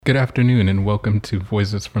Good afternoon, and welcome to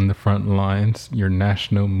Voices from the Front Lines, your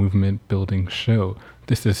national movement building show.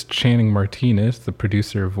 This is Channing Martinez, the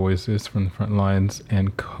producer of Voices from the Front Lines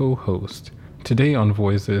and co host. Today on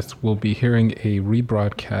Voices, we'll be hearing a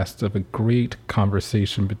rebroadcast of a great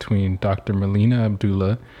conversation between Dr. Melina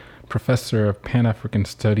Abdullah, professor of Pan African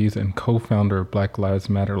Studies and co founder of Black Lives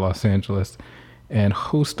Matter Los Angeles, and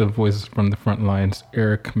host of Voices from the Front Lines,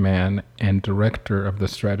 Eric Mann, and director of the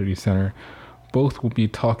Strategy Center. Both will be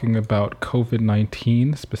talking about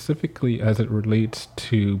COVID-19, specifically as it relates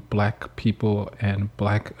to Black people and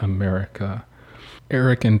Black America.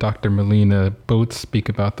 Eric and Dr. Melina both speak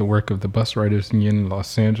about the work of the Bus Riders Union in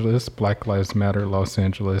Los Angeles, Black Lives Matter Los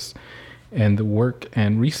Angeles, and the work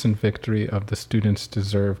and recent victory of the Students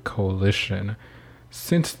Deserve Coalition.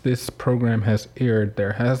 Since this program has aired,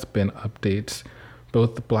 there has been updates.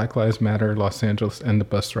 Both the Black Lives Matter Los Angeles and the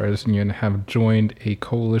Bus Riders Union have joined a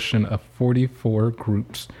coalition of 44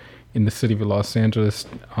 groups in the city of Los Angeles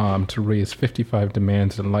to raise 55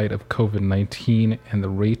 demands in light of COVID-19 and the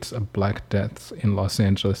rates of Black deaths in Los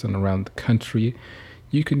Angeles and around the country.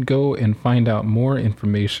 You can go and find out more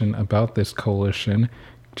information about this coalition.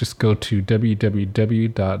 Just go to www.blmla.org.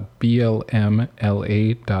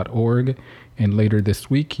 And later this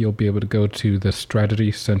week, you'll be able to go to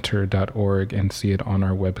thestrategycenter.org and see it on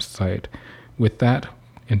our website. With that,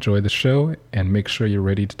 enjoy the show and make sure you're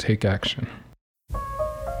ready to take action.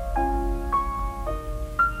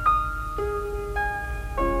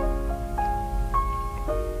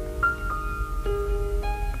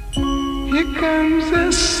 Here comes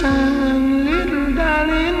the sun, little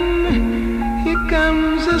darling. Here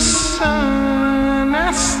comes the sun.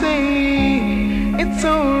 I say it's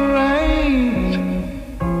alright.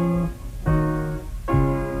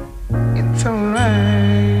 It's alright.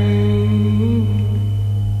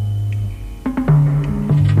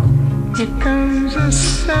 Here comes the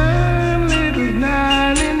sun, little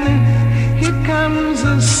darling. Here comes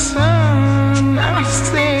the sun. I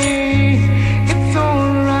say it's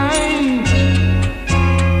alright.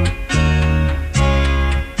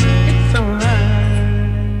 It's alright.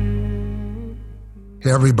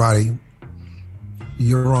 Hey everybody,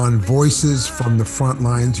 you're on Voices from the Front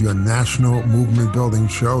Lines, your national movement building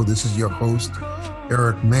show. This is your host,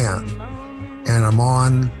 Eric Mann, and I'm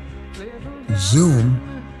on Zoom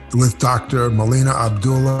with Dr. Melina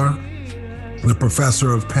Abdullah, the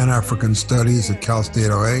professor of Pan African Studies at Cal State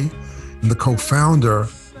OA, and the co-founder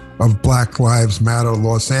of Black Lives Matter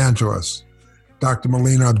Los Angeles. Dr.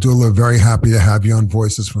 Melina Abdullah, very happy to have you on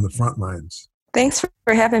Voices from the Front Lines. Thanks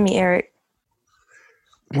for having me, Eric.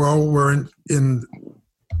 Well, we're in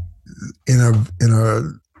a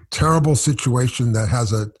terrible situation that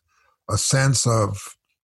has a sense of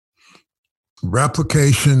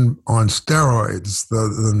replication on steroids.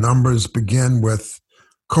 The numbers begin with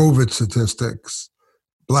COVID statistics.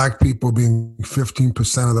 Black people being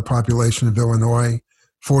 15% of the population of Illinois,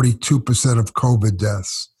 42% of COVID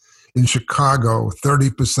deaths. In Chicago,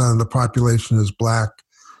 30% of the population is Black,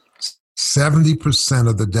 70%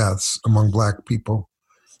 of the deaths among Black people.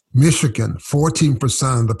 Michigan,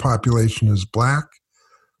 14% of the population is Black,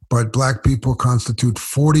 but Black people constitute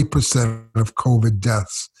 40% of COVID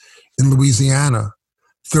deaths. In Louisiana,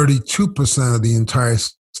 32% of the entire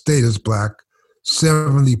state is Black,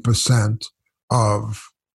 70%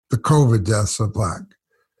 of the COVID deaths are Black.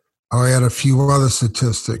 I had a few other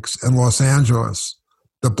statistics. In Los Angeles,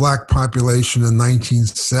 the Black population in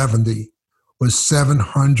 1970 was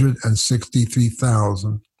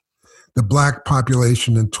 763,000. The Black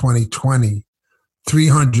population in 2020,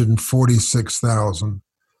 346,000,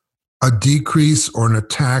 a decrease or an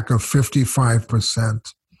attack of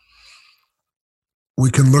 55%.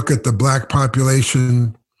 We can look at the Black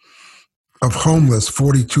population of homeless,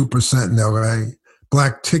 42% in LA,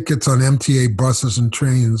 Black tickets on MTA buses and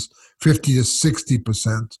trains, 50 to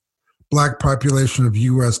 60%, Black population of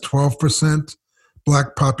US, 12%,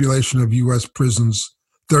 Black population of US prisons,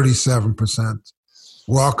 37%.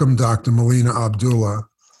 Welcome, Dr. Melina Abdullah.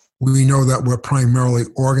 We know that we're primarily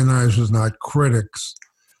organizers, not critics.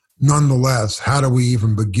 Nonetheless, how do we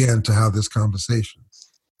even begin to have this conversation?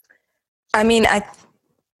 I mean,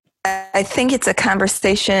 I think it's a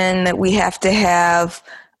conversation that we have to have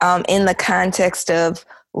in the context of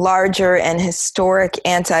larger and historic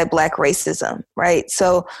anti-Black racism, right?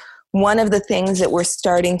 So one of the things that we're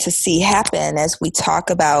starting to see happen as we talk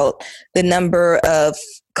about the number of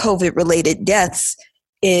COVID-related deaths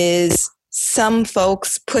is some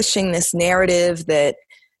folks pushing this narrative that,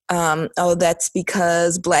 that's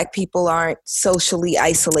because Black people aren't socially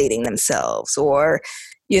isolating themselves, or,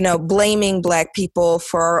 blaming Black people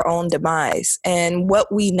for our own demise. And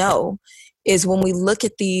what we know is when we look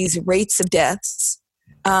at these rates of deaths,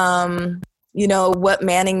 what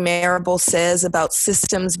Manning Marable says about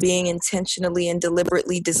systems being intentionally and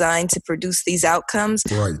deliberately designed to produce these outcomes.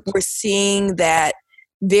 Right. We're seeing that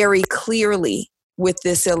very clearly with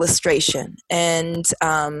this illustration. And,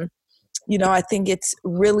 I think it's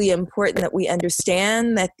really important that we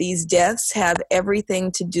understand that these deaths have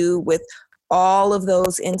everything to do with all of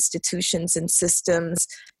those institutions and systems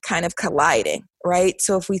kind of colliding, right?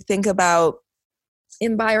 So if we think about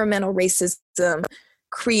environmental racism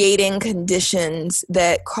creating conditions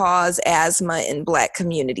that cause asthma in Black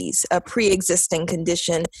communities, a pre-existing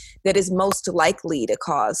condition that is most likely to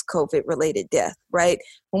cause COVID-related death, right?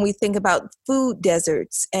 When we think about food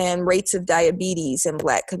deserts and rates of diabetes in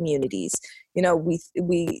Black communities,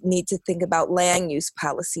 we need to think about land use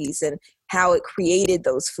policies and how it created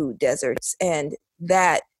those food deserts, and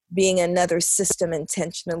that being another system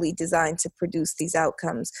intentionally designed to produce these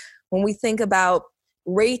outcomes. When we think about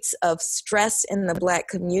rates of stress in the Black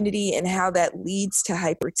community and how that leads to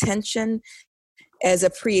hypertension as a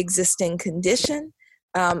pre-existing condition,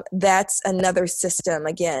 that's another system,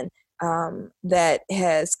 again, that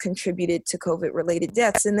has contributed to COVID-related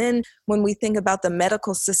deaths. And then when we think about the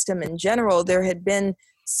medical system in general, there had been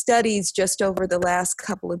studies just over the last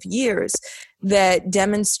couple of years that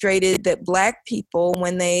demonstrated that Black people,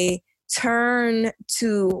 when they turn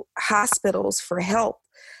to hospitals for help,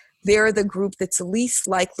 they're the group that's least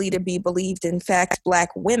likely to be believed. In fact, Black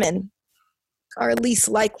women are least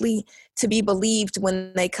likely to be believed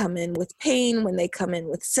when they come in with pain, when they come in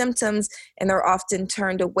with symptoms, and they're often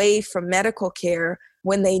turned away from medical care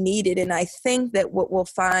when they need it. And I think that what we'll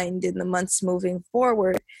find in the months moving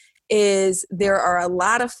forward is there are a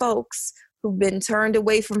lot of folks who've been turned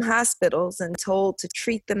away from hospitals and told to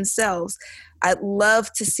treat themselves. I'd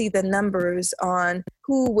love to see the numbers on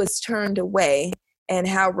who was turned away and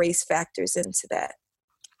how race factors into that.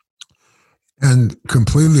 And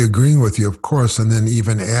completely agreeing with you, of course, and then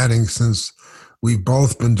even adding, since we've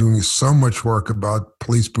both been doing so much work about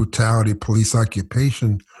police brutality, police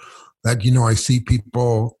occupation, that, I see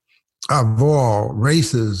people of all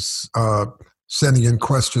races sending in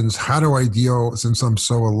questions, how do I deal, since I'm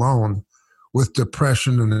so alone, with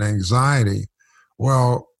depression and anxiety?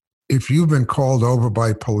 Well, if you've been called over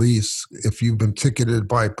by police, if you've been ticketed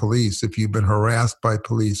by police, if you've been harassed by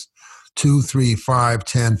police 2, 3, 5,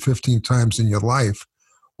 10, 15 times in your life,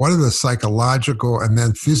 what are the psychological and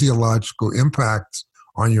then physiological impacts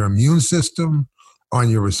on your immune system, on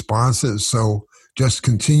your responses? So just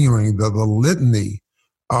continuing the litany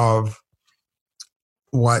of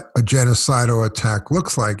what a genocidal attack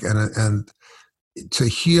looks like. And to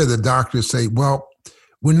hear the doctors say, well,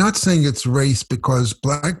 we're not saying it's race because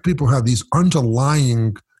Black people have these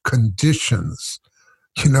underlying conditions,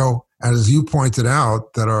 as you pointed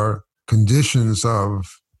out, that are conditions of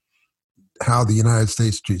how the United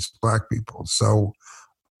States treats Black people. So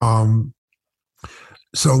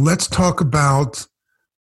let's talk about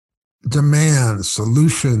demands,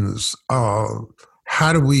 solutions.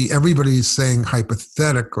 How do everybody's saying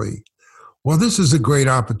hypothetically, well, this is a great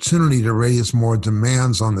opportunity to raise more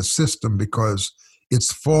demands on the system because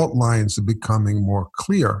its fault lines are becoming more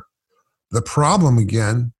clear. The problem,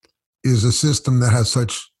 again, is a system that has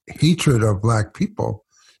such hatred of Black people.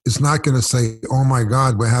 It's not going to say, oh my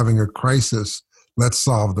God, we're having a crisis, let's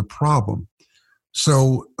solve the problem.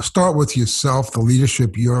 So start with yourself, the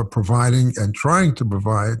leadership you're providing and trying to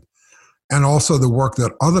provide, and also the work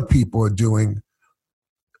that other people are doing.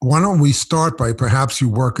 Why don't we start by perhaps you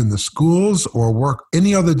work in the schools or work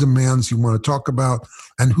any other demands you want to talk about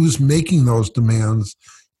and who's making those demands,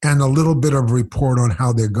 and a little bit of report on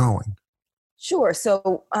how they're going. Sure.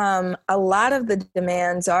 So a lot of the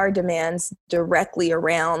demands are demands directly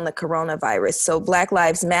around the coronavirus. So Black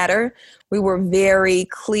Lives Matter, we were very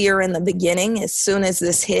clear in the beginning, as soon as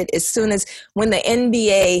this hit, when the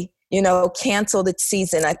NBA, canceled its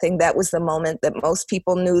season, I think that was the moment that most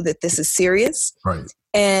people knew that this is serious. Right.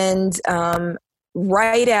 And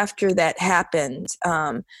right after that happened,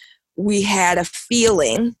 we had a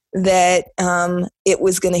feeling that it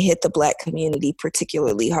was going to hit the Black community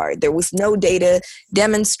particularly hard. There was no data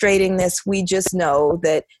demonstrating this. We just know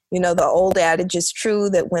that, the old adage is true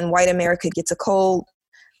that when white America gets a cold,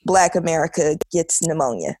 Black America gets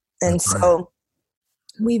pneumonia. And That's right. So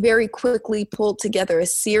we very quickly pulled together a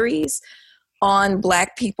series on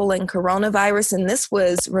Black people and coronavirus. And this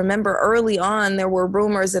was, remember, early on, there were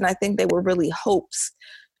rumors, and I think they were really hopes,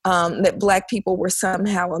 that Black people were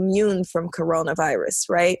somehow immune from coronavirus,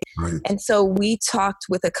 right? And so we talked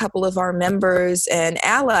with a couple of our members and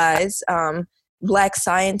allies, Black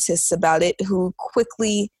scientists, about it, who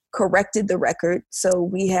quickly corrected the record. So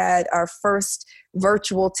we had our first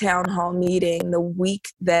virtual town hall meeting the week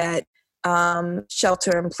that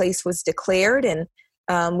shelter in place was declared. And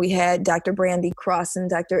we had Dr. Brandy Cross and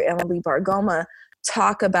Dr. Emily Bargoma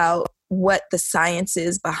talk about what the science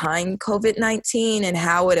is behind COVID-19 and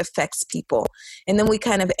how it affects people. And then we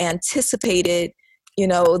kind of anticipated,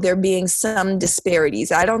 there being some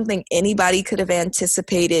disparities. I don't think anybody could have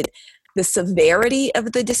anticipated the severity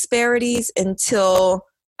of the disparities until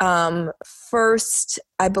first,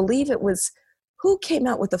 I believe it was, who came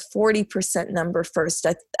out with a 40% number first?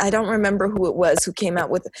 I don't remember who it was who came out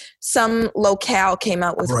with, some locale came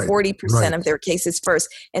out with 40% of their cases first.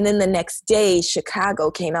 And then the next day, Chicago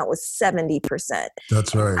came out with 70%.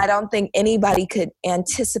 That's right. I don't think anybody could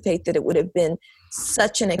anticipate that it would have been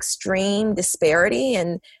such an extreme disparity.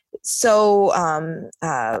 And so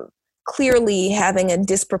clearly having a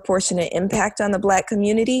disproportionate impact on the Black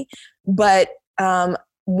community. But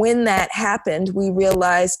when that happened, we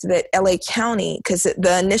realized that LA County, because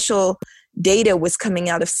the initial data was coming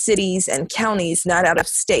out of cities and counties, not out of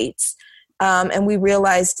states. And we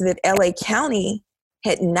realized that LA County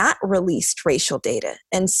had not released racial data.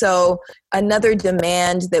 And so another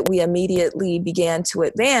demand that we immediately began to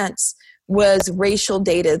advance was racial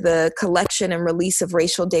data, the collection and release of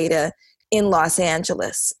racial data in Los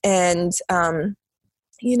Angeles. And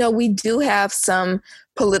we do have some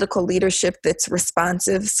political leadership that's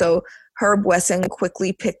responsive. So Herb Wesson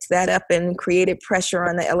quickly picked that up and created pressure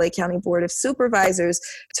on the LA County Board of Supervisors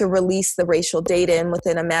to release the racial data. And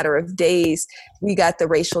within a matter of days, we got the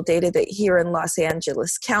racial data that here in Los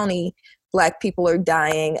Angeles County, Black people are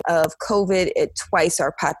dying of COVID at twice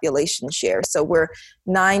our population share. So we're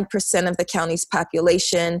 9% of the county's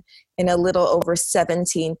population and a little over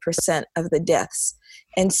 17% of the deaths.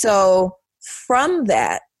 And so from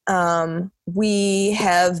that, we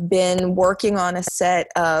have been working on a set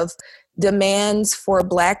of demands for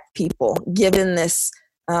Black people, given this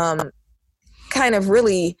kind of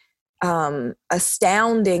really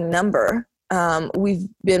astounding number. We've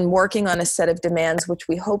been working on a set of demands which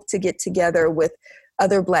we hope to get together with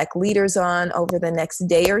other Black leaders on over the next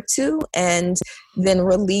day or two and then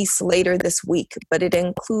release later this week. But it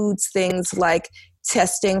includes things like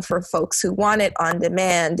testing for folks who want it on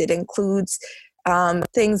demand. It includes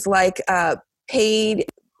things like paid,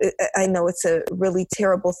 I know it's a really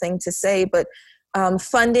terrible thing to say, but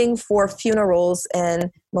funding for funerals and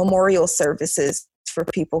memorial services for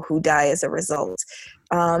people who die as a result.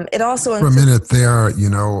 It also for a minute there,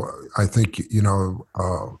 I think,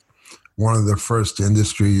 one of the first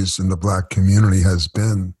industries in the Black community has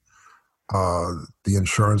been the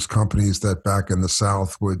insurance companies that back in the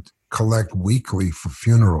South would collect weekly for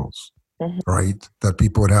funerals, right? That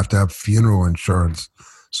people would have to have funeral insurance.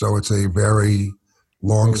 So it's a very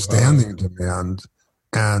long-standing demand,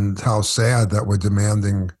 and how sad that we're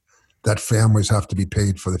demanding that families have to be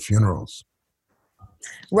paid for the funerals.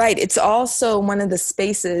 Right. It's also one of the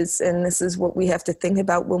spaces, and this is what we have to think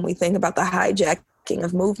about when we think about the hijacking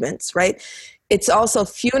of movements, right? It's also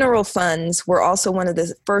funeral funds were also one of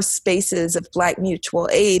the first spaces of Black mutual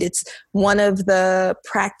aid. It's one of the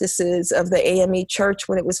practices of the AME Church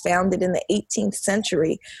when it was founded in the 18th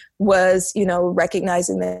century was,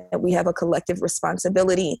 recognizing that we have a collective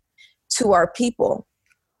responsibility to our people.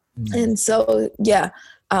 And so,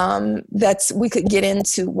 we could get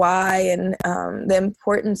into why and the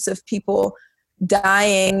importance of people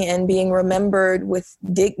dying and being remembered with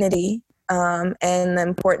dignity. And the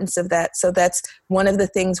importance of that. So that's one of the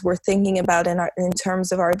things we're thinking about in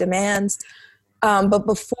terms of our demands. But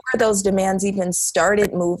before those demands even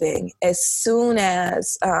started moving, as soon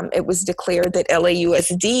as it was declared that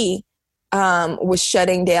LAUSD was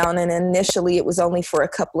shutting down, and initially it was only for a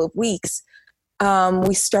couple of weeks,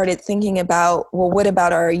 we started thinking about, well, what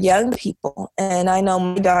about our young people? And I know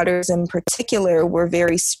my daughters in particular were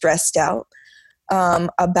very stressed out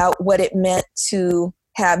about what it meant to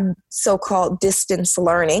have so-called distance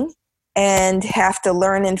learning and have to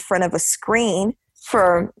learn in front of a screen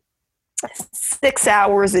for 6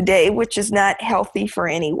 hours a day, which is not healthy for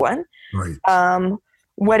anyone. Right.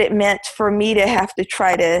 What it meant for me to have to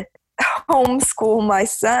try to homeschool my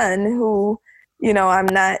son who, I'm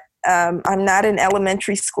not an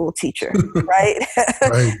elementary school teacher, right?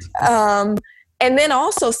 Right. And then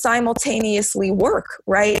also simultaneously work,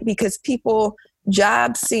 right? Because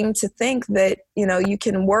jobs seem to think that, you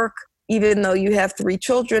can work even though you have 3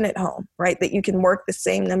 children at home, right? That you can work the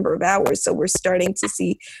same number of hours. So we're starting to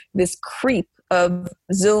see this creep of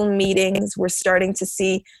Zoom meetings. We're starting to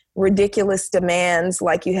see ridiculous demands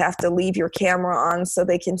like you have to leave your camera on so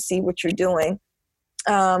they can see what you're doing.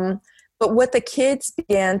 But what the kids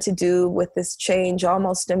began to do with this change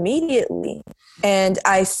almost immediately, and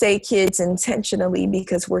I say kids intentionally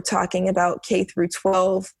because we're talking about K through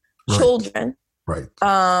 12 children. Right.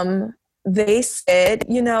 They said,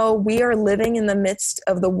 we are living in the midst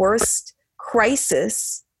of the worst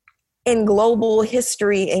crisis in global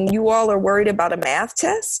history, and you all are worried about a math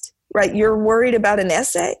test, right? You're worried about an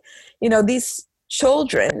essay. These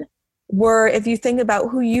children were, if you think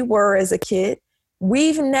about who you were as a kid,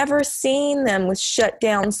 we've never seen them with shut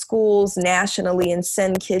down schools nationally and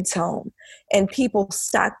send kids home and people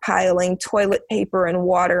stockpiling toilet paper and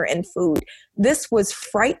water and food. This was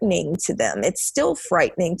frightening to them. It's still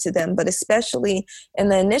frightening to them, but especially in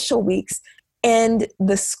the initial weeks. And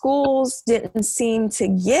the schools didn't seem to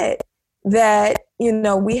get that,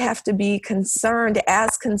 we have to be concerned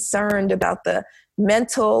about the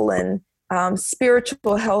mental and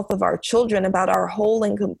spiritual health of our children, about our whole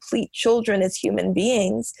and complete children as human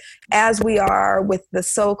beings, as we are with the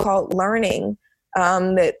so-called learning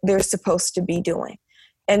that they're supposed to be doing.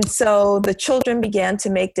 And so the children began to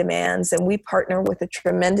make demands, and we partner with a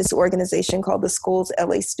tremendous organization called the Schools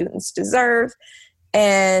LA Students Deserve.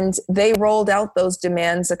 And they rolled out those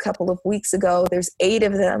demands a couple of weeks ago. There's 8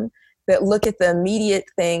 of them that look at the immediate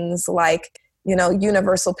things like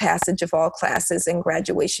universal passage of all classes and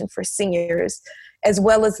graduation for seniors, as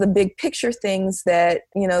well as the big picture things that,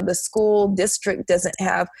 the school district doesn't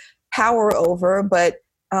have power over, but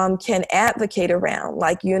can advocate around,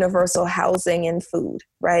 like universal housing and food,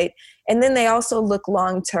 right? And then they also look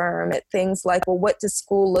long-term at things like, well, what does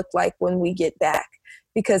school look like when we get back?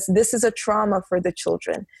 Because this is a trauma for the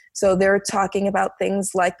children. So they're talking about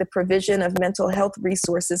things like the provision of mental health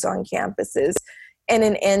resources on campuses, and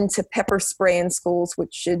an end to pepper spray in schools,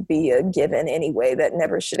 which should be a given anyway. That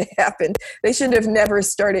never should have happened. They should have never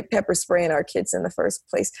started pepper spraying our kids in the first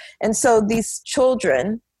place. And so these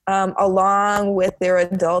children, along with their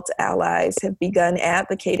adult allies, have begun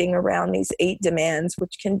advocating around these 8 demands,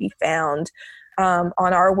 which can be found on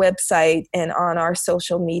our website and on our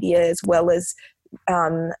social media, as well as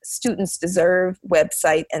Students Deserve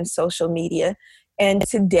website and social media. And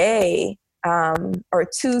today, or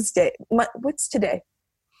Tuesday, what's today?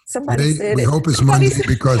 Somebody said we it. hope it's Monday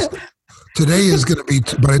because today is going to be,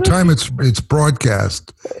 by the time it's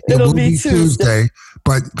broadcast, it will be Tuesday.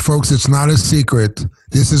 But folks, it's not a secret.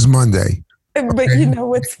 This is Monday. But you know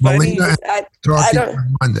what's funny? I don't.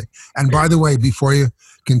 On Monday. And by the way, before you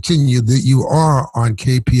continue, that you are on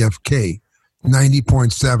KPFK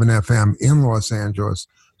 90.7 FM in Los Angeles,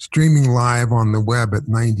 streaming live on the web at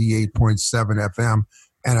 98.7 FM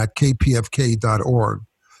and at kpfk.org.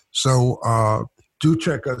 So do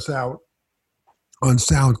check us out on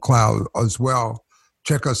SoundCloud as well.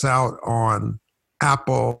 Check us out on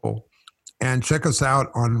Apple, and check us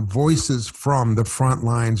out on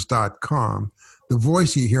voicesfromthefrontlines.com. The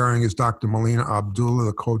voice you're hearing is Dr. Melina Abdullah,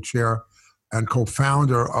 the co-chair and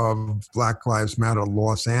co-founder of Black Lives Matter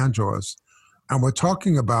Los Angeles. And we're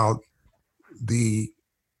talking about the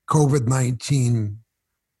COVID-19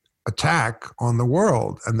 attack on the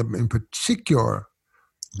world, and in particular,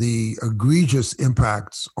 the egregious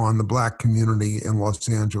impacts on the Black community in Los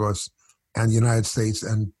Angeles and the United States,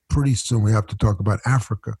 and pretty soon we have to talk about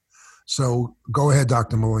Africa. So go ahead,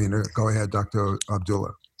 Dr. Melina. Go ahead, Dr.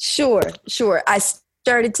 Abdullah. Sure. I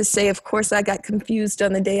started to say, of course, I got confused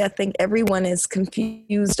on the day. I think everyone is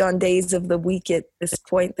confused on days of the week at this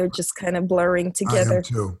point. They're just kind of blurring together. I am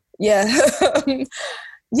too. Yeah.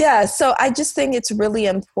 Yeah, so I just think it's really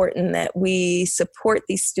important that we support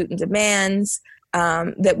these student demands,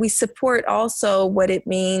 that we support also what it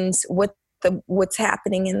means, what's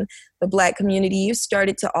happening in the Black community. You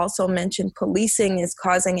started to also mention policing is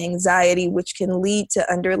causing anxiety, which can lead to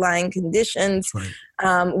underlying conditions, right,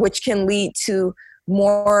 which can lead to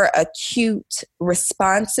more acute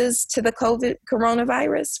responses to the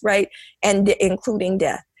coronavirus, right, and including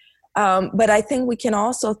death. But I think we can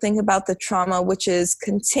also think about the trauma which is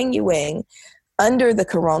continuing under the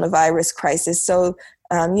coronavirus crisis. So,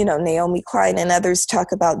 Naomi Klein and others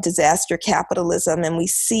talk about disaster capitalism, and we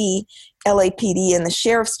see LAPD and the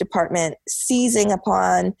Sheriff's Department seizing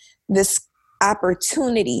upon this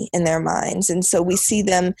opportunity in their minds. And so we see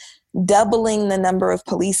them doubling the number of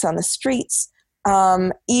police on the streets,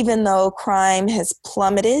 even though crime has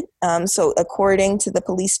plummeted. So according to the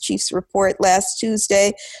police chief's report last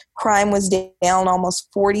Tuesday, crime was down almost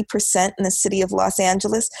 40% in the city of Los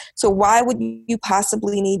Angeles. So why would you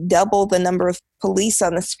possibly need double the number of police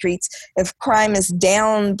on the streets if crime is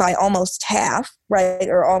down by almost half, right,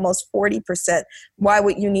 or almost 40%? Why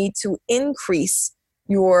would you need to increase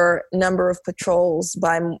your number of patrols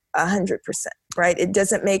by 100%, right? It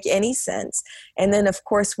doesn't make any sense. And then, of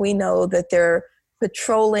course, we know that they're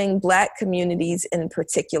patrolling Black communities in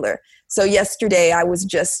particular. So yesterday I was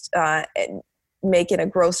just making a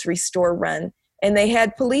grocery store run, and they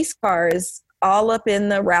had police cars all up in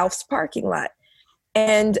the Ralph's parking lot.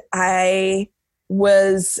 And I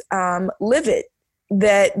was livid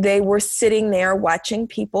that they were sitting there watching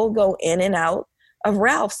people go in and out of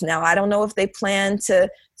Ralph's. Now, I don't know if they plan to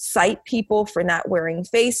cite people for not wearing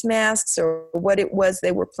face masks or what it was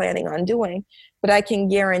they were planning on doing, but I can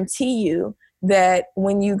guarantee you that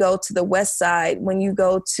when you go to the West Side, when you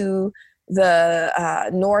go to the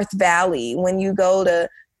North Valley, when you go to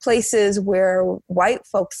places where white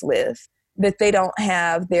folks live, that they don't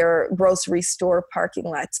have their grocery store parking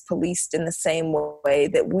lots policed in the same way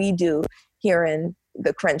that we do here in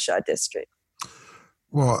the Crenshaw district.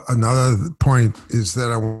 Well, another point is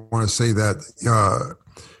that I want to say that,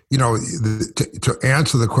 to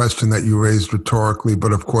answer the question that you raised rhetorically,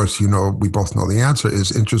 but of course, we both know the answer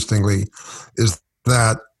is, interestingly, is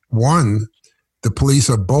that one, the police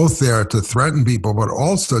are both there to threaten people, but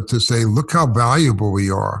also to say, look how valuable we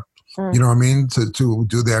are. You know what I mean? To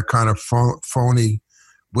do that kind of phony,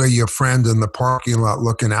 we're your friend in the parking lot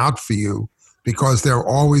looking out for you, because they're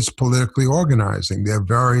always politically organizing. They're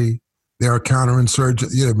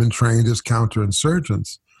counterinsurgent. They've been trained as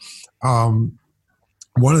counterinsurgents.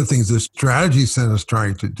 One of the things the Strategy Center is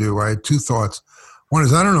trying to do, I had two thoughts. One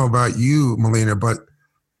is, I don't know about you, Melina, but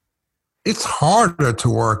it's harder to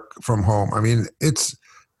work from home. I mean,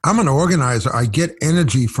 I'm an organizer. I get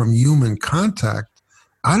energy from human contact.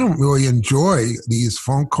 I don't really enjoy these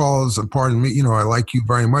phone calls, and pardon me, I like you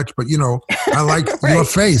very much, but I like right. your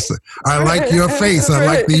face. I like your face. I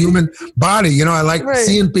like the human body. I like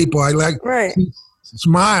seeing people. I like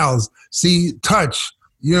smiles, touch,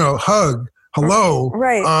 hug, hello.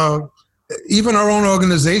 Right. Even our own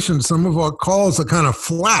organization, some of our calls are kind of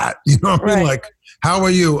flat. I mean? Like, how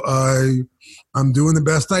are you? I'm doing the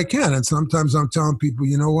best I can. And sometimes I'm telling people,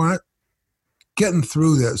 you know what? Getting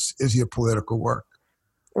through this is your political work.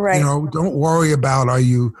 Right. Don't worry about,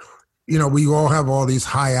 we all have all these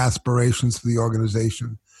high aspirations for the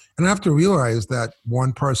organization. And I have to realize that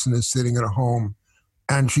one person is sitting at home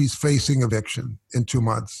and she's facing eviction in 2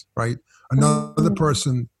 months, right? Another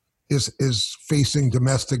person is facing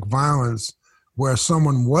domestic violence where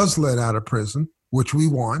someone was let out of prison, which we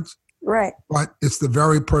want. Right. But it's the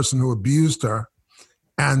very person who abused her.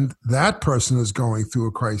 And that person is going through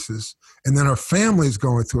a crisis. And then her family is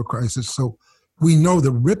going through a crisis. So we know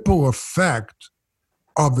the ripple effect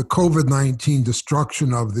of the COVID-19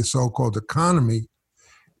 destruction of the so-called economy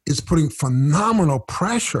is putting phenomenal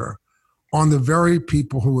pressure on the very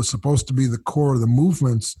people who are supposed to be the core of the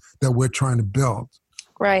movements that we're trying to build.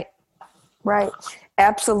 Right.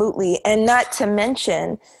 Absolutely. And not to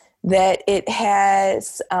mention that it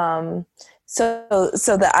has, so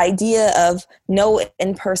the idea of no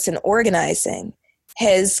in-person organizing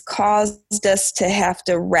has caused us to have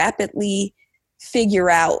to rapidly figure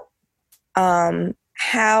out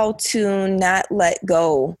how to not let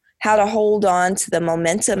go, how to hold on to the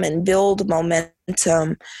momentum and build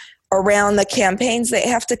momentum around the campaigns that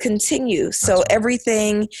have to continue. So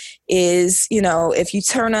everything is, if you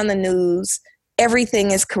turn on the news,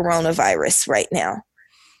 everything is coronavirus right now.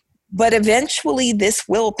 But eventually this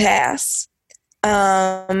will pass.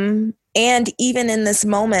 And even in this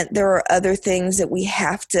moment, there are other things that we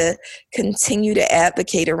have to continue to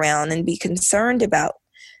advocate around and be concerned about.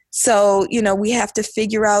 So, we have to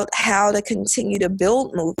figure out how to continue to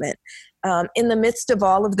build movement. In the midst of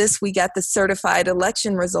all of this, we got the certified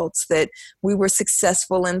election results that we were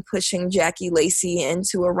successful in pushing Jackie Lacey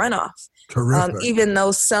into a runoff. Even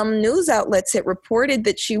though some news outlets had reported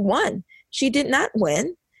that she won. She did not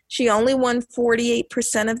win. She only won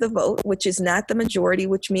 48% of the vote, which is not the majority,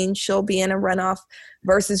 which means she'll be in a runoff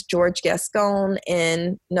versus George Gascon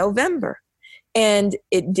in November. And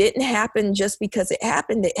it didn't happen just because it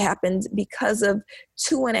happened. It happened because of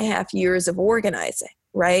 2.5 years of organizing,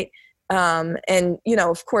 right? And,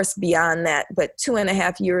 of course, beyond that, but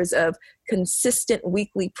 2.5 years of consistent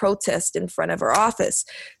weekly protest in front of her office.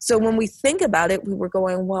 So when we think about it, we were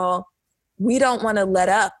going, well, we don't want to let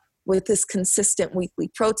up with this consistent weekly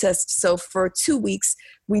protest. So for 2 weeks,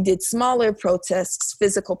 we did smaller protests,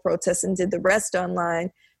 physical protests, and did the rest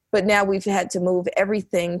online. But now we've had to move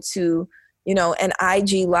everything to, an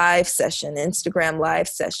IG live session, Instagram live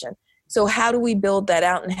session. So how do we build that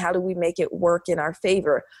out and how do we make it work in our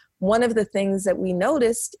favor? One of the things that we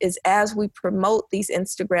noticed is as we promote these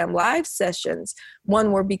Instagram live sessions,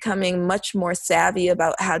 one, we're becoming much more savvy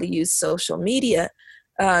about how to use social media.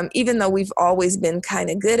 Even though we've always been kind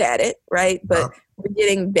of good at it, right? But we're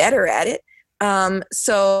getting better at it.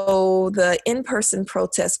 So the in-person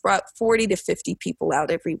protests brought 40 to 50 people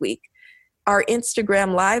out every week. Our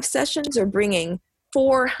Instagram live sessions are bringing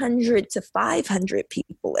 400 to 500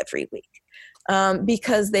 people every week,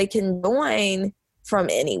 because they can join from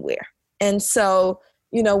anywhere. And so,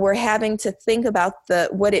 we're having to think about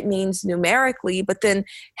what it means numerically, but then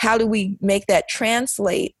how do we make that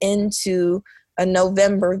translate into a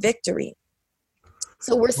November victory?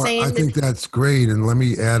 So we're saying, I think that's great. And let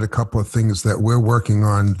me add a couple of things that we're working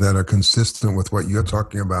on that are consistent with what you're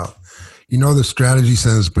talking about. The Strategy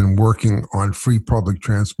Center has been working on free public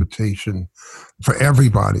transportation for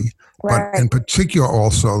everybody, right, but in particular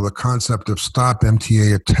also the concept of stop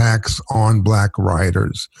MTA attacks on Black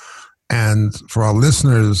riders. And for our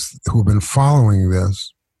listeners who've been following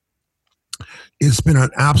this, it's been an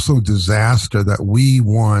absolute disaster that we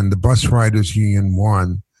won, the Bus Riders Union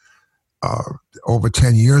won over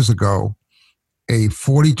 10 years ago, a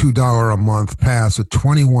 $42 a month pass, a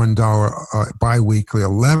 $21 biweekly,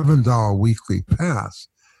 $11 weekly pass.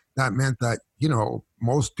 That meant that,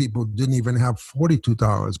 most people didn't even have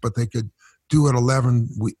 $42, but they could do it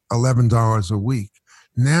 $11 a week.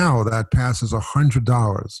 Now that pass is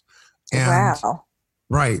 $100. And wow.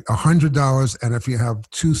 Right, $100, and if you have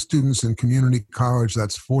 2 students in community college,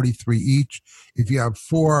 that's $43 each. If you have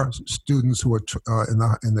 4 students who are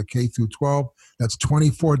in the K through 12, that's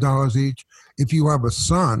 $24 each. If you have a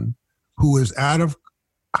son who is out of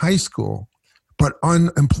high school but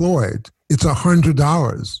unemployed, it's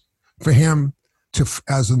 $100 for him to,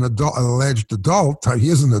 as an adult, alleged adult. He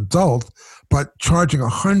is an adult, but charging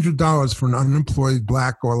 $100 for an unemployed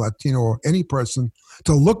Black or Latino or any person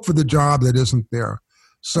to look for the job that isn't there.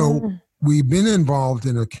 So we've been involved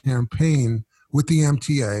in a campaign with the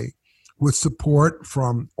MTA with support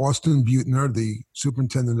from Austin Butner, the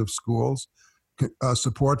superintendent of schools,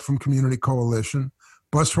 support from Community Coalition,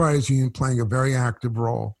 Bus Riders Union playing a very active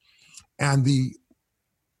role. And the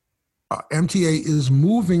MTA is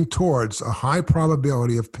moving towards a high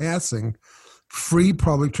probability of passing free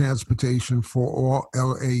public transportation for all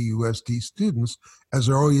LAUSD students as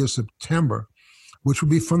early as September, which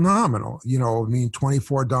would be phenomenal.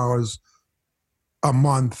 $24 a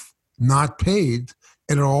month not paid,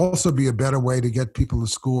 and it'll also be a better way to get people to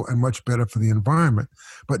school and much better for the environment.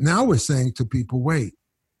 But now we're saying to people, wait.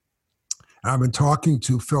 I've been talking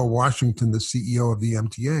to Phil Washington, the CEO of the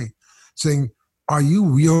MTA, saying, are you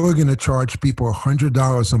really going to charge people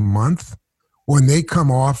 $100 a month when they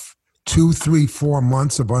come off 2, 3, 4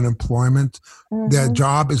 months of unemployment? Their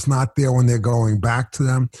job is not there when they're going back to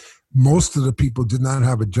them. Most of the people did not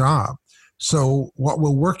have a job. So what we're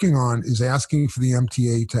working on is asking for the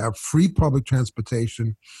MTA to have free public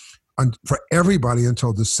transportation for everybody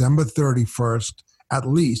until December 31st, at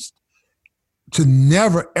least, to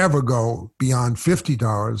never, ever go beyond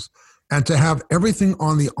 $50, and to have everything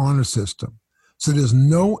on the honor system. So there's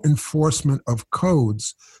no enforcement of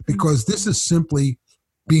codes, because this is simply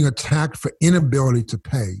being attacked for inability to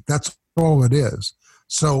pay. That's all it is.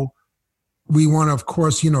 So we want to, of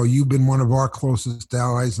course, you've been one of our closest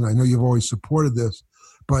allies, and I know you've always supported this,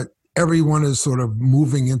 but everyone is sort of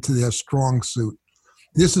moving into their strong suit.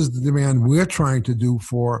 This is the demand we're trying to do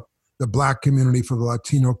for the Black community, for the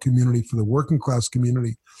Latino community, for the working class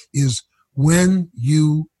community, is when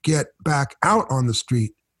you get back out on the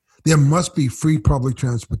street, there must be free public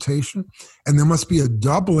transportation, and there must be a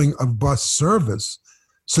doubling of bus service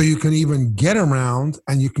so you can even get around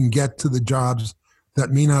and you can get to the jobs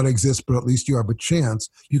that may not exist, but at least you have a chance.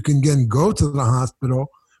 You can then go to the hospital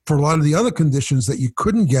for a lot of the other conditions that you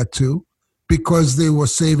couldn't get to because they were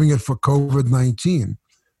saving it for COVID-19.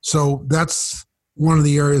 So that's one of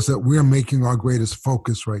the areas that we're making our greatest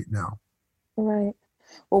focus right now. Right.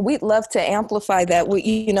 Well, we'd love to amplify that.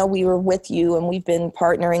 We were with you, and we've been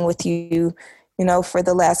partnering with you, for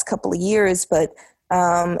the last couple of years, but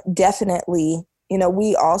definitely,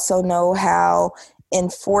 we also know how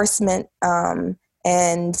enforcement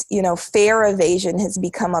and fare evasion has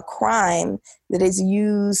become a crime that is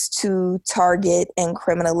used to target and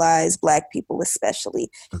criminalize Black people especially.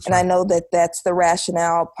 That's and right. I know that that's the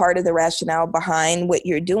rationale, part of the rationale behind what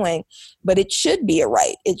you're doing, but it should be a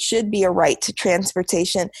right. It should be a right to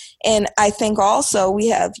transportation. And I think also we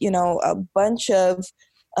have, a bunch of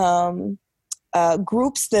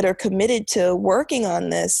groups that are committed to working on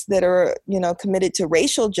this, that are, committed to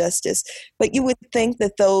racial justice. But you would think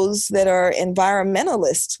that those that are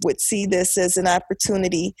environmentalists would see this as an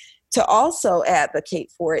opportunity to also advocate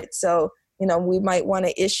for it. So, we might want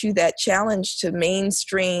to issue that challenge to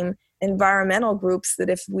mainstream environmental groups that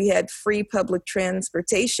if we had free public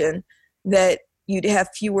transportation, that you'd have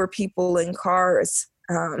fewer people in cars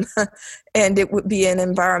And it would be an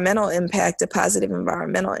environmental impact, a positive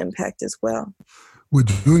environmental impact as well. We're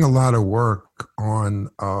doing a lot of work on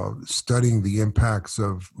studying the impacts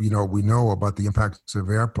of, we know about the impacts of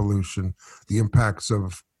air pollution, the impacts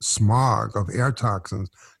of smog, of air toxins.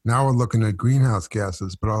 Now we're looking at greenhouse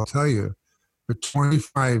gases. But I'll tell you, for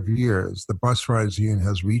 25 years, the Bus Riders Union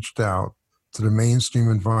has reached out to the mainstream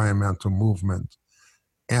environmental movement,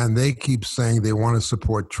 and they keep saying they want to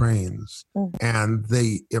support trains. And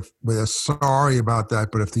they're sorry about that,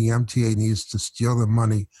 but if the MTA needs to steal the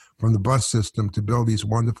money from the bus system to build these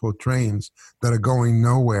wonderful trains that are going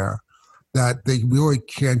nowhere, that they really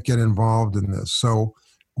can't get involved in this. So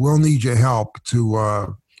we'll need your help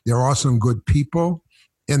to, there are some good people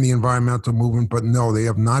in the environmental movement, but no, they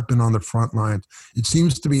have not been on the front lines. It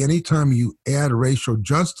seems to be anytime you add racial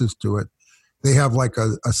justice to it, they have like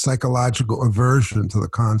a psychological aversion to the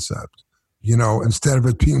concept. Instead of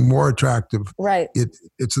it being more attractive, right?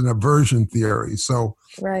 It's an aversion theory. So,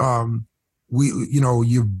 right.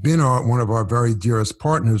 You've been one of our very dearest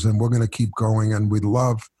partners, and we're going to keep going. And we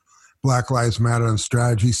love Black Lives Matter and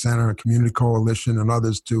Strategy Center and Community Coalition and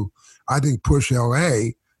others to, I think, push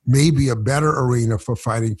LA may be a better arena for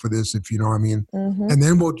fighting for this, if you know what I mean. Mm-hmm. And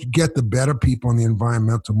then we'll get the better people in the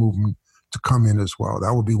environmental movement to come in as well.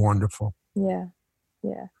 That would be wonderful. Yeah,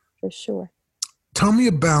 for sure. Tell me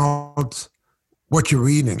about what you're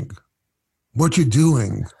reading, what you're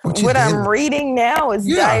doing. What I'm reading now is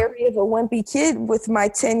Diary of a Wimpy Kid with my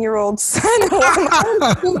 10-year-old son, who I'm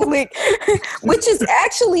homeschooling, which is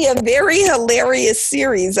actually a very hilarious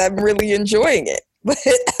series. I'm really enjoying it. But,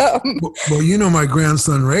 well, my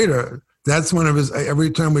grandson Raider, that's one of his,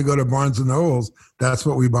 every time we go to Barnes & Nobles, that's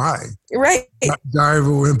what we buy. Right. Diary of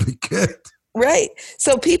a Wimpy Kid. Right.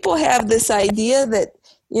 So people have this idea that,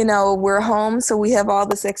 we're home, so we have all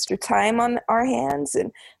this extra time on our hands.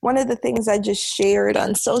 And one of the things I just shared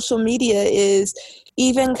on social media is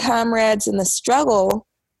even comrades in the struggle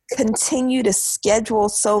continue to schedule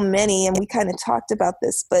so many, and we kind of talked about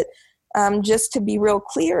this, but just to be real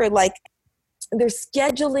clear, like they're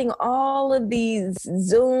scheduling all of these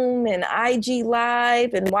Zoom and IG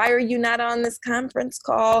Live, and why are you not on this conference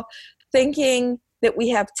call, thinking that we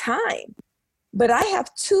have time. But I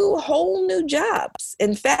have 2 whole new jobs.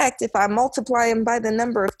 In fact, if I multiply them by the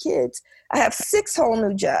number of kids, I have 6 whole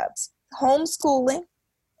new jobs: homeschooling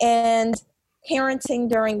and parenting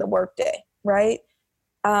during the workday, right?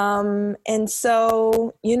 And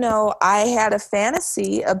so, I had a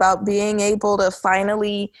fantasy about being able to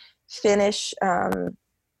finally finish.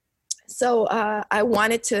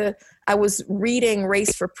 I was reading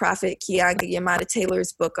Race for Profit, Keeanga-Yamahtta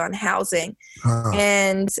Taylor's book on housing.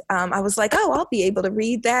 And I was like, I'll be able to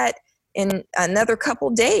read that in another couple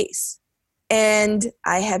days. And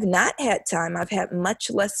I have not had time. I've had much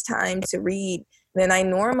less time to read than I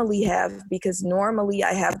normally have, because normally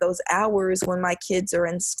I have those hours when my kids are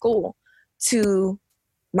in school to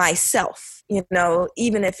myself,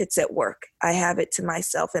 even if it's at work, I have it to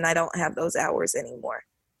myself, and I don't have those hours anymore.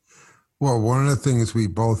 Well, one of the things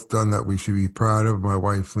we've both done that we should be proud of, my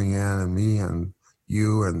wife Leanne and me and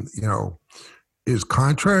you, and, is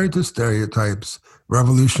contrary to stereotypes,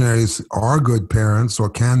 revolutionaries are good parents, or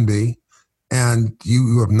can be, and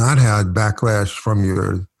you have not had backlash from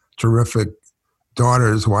your terrific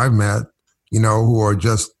daughters who I've met, who are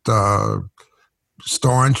just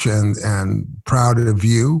staunch and proud of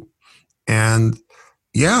you. And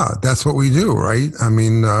yeah, that's what we do, right? I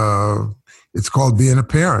mean, it's called being a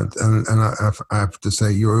parent. And I have to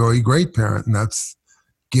say, you're a really great parent. And that's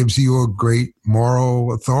gives you a great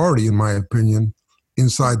moral authority, in my opinion,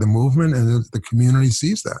 inside the movement. And the community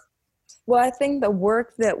sees that. Well, I think the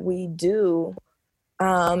work that we do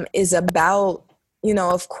is about,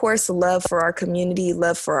 of course, love for our community,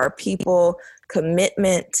 love for our people,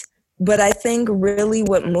 commitment. But I think really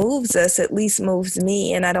what moves us, at least moves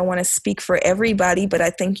me, and I don't want to speak for everybody, but I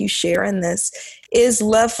think you share in this, is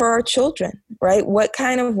love for our children, right? What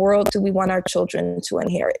kind of world do we want our children to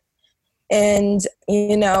inherit? And,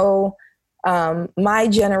 my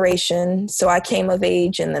generation, so I came of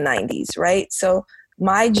age in the 90s, right? So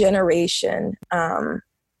my generation,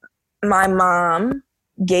 my mom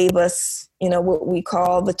gave us, what we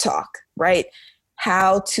call the talk, right?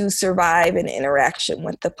 How to survive an interaction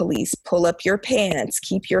with the police, pull up your pants,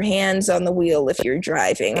 keep your hands on the wheel if you're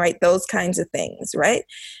driving, right? Those kinds of things, right?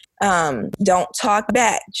 Don't talk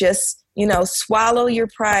back, just, swallow your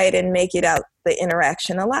pride and make it out the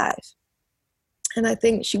interaction alive. And I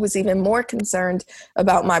think she was even more concerned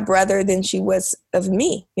about my brother than she was of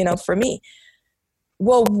me, for me.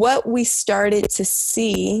 Well, what we started to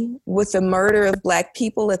see with the murder of Black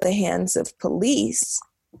people at the hands of police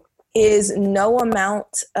is no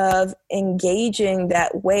amount of engaging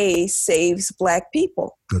that way saves Black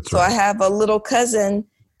people. That's so right. I have a little cousin,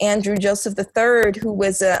 Andrew Joseph III, who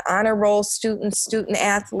was an honor roll student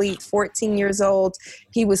athlete, 14 years old.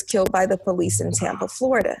 He was killed by the police in Tampa,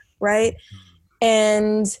 Florida, right?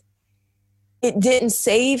 And it didn't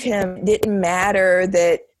save him. It didn't matter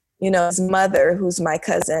that, his mother, who's my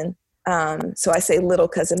cousin, so I say little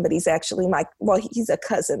cousin, but he's actually he's a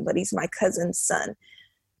cousin, but he's my cousin's son.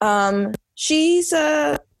 She's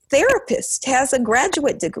a therapist, has a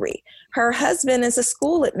graduate degree. Her husband is a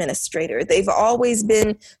school administrator. They've always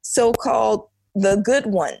been so-called the good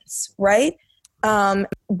ones, right?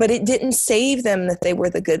 But it didn't save them that they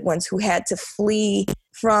were the good ones who had to flee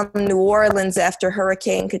from New Orleans after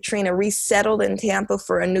Hurricane Katrina, resettled in Tampa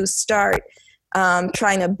for a new start,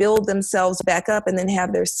 trying to build themselves back up, and then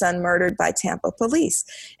have their son murdered by Tampa police.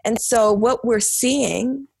 And so what we're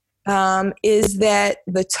seeing is that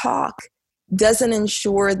the talk doesn't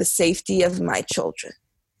ensure the safety of my children.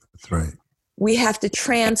 That's right. We have to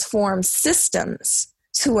transform systems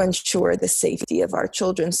to ensure the safety of our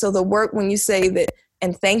children. So the work, when you say that,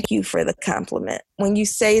 and thank you for the compliment, when you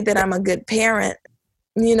say that I'm a good parent,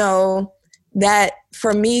 that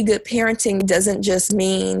for me, good parenting doesn't just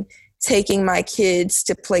mean taking my kids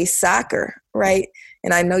to play soccer, right?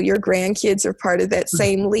 And I know your grandkids are part of that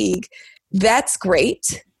same league. That's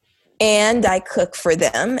great. And I cook for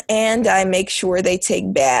them, and I make sure they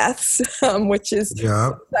take baths, which is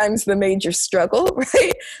sometimes the major struggle,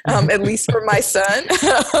 right? At least for my son.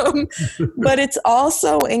 But it's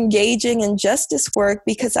also engaging in justice work,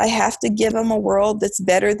 because I have to give them a world that's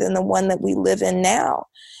better than the one that we live in now.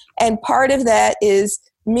 And part of that is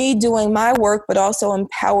me doing my work, but also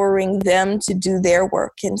empowering them to do their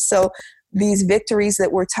work. And so these victories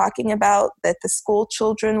that we're talking about, that the school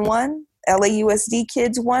children won, LAUSD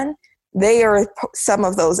kids won, they are some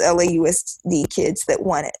of those LAUSD kids that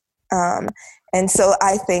won it. And so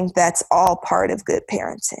I think that's all part of good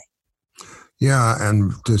parenting. Yeah,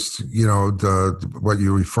 and just, what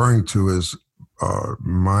you're referring to is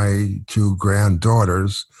my two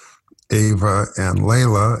granddaughters, Ava and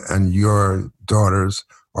Layla, and your daughters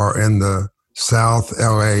are in the South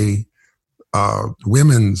LA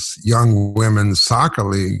young women's soccer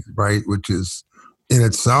league, right, which is in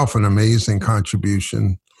itself an amazing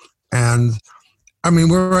contribution. And I mean,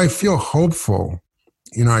 where I feel hopeful,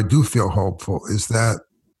 I do feel hopeful, is that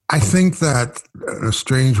I think that a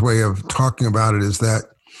strange way of talking about it is that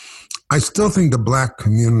I still think the Black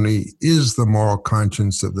community is the moral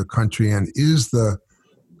conscience of the country and is the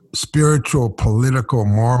spiritual, political,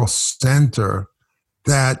 moral center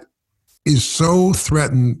that is so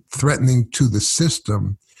threatening to the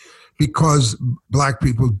system, because Black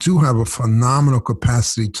people do have a phenomenal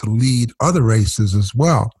capacity to lead other races as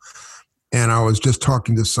well. And I was just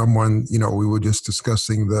talking to someone, we were just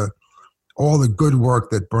discussing all the good work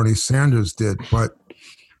that Bernie Sanders did, but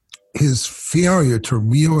his failure to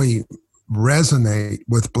really resonate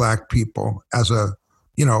with Black people as a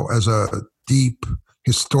deep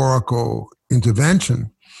historical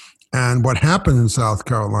intervention. And what happened in South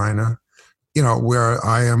Carolina, where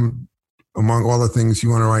I am, among all the things you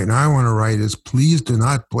want to write and I want to write, is please do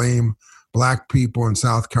not blame Black people in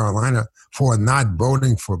South Carolina for not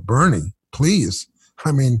voting for Bernie. Please.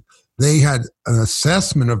 I mean, they had an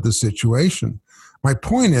assessment of the situation. My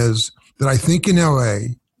point is that I think in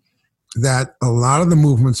LA that a lot of the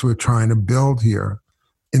movements we're trying to build here,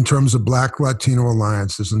 in terms of Black Latino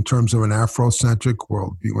alliances, in terms of an Afrocentric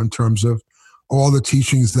worldview, in terms of all the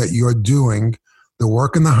teachings that you're doing, the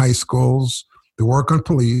work in the high schools, the work on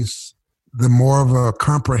police, the more of a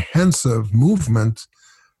comprehensive movement,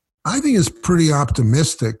 I think is pretty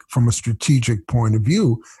optimistic from a strategic point of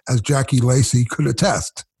view, as Jackie Lacey could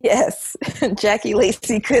attest. Yes, Jackie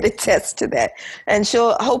Lacey could attest to that. And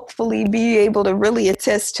she'll hopefully be able to really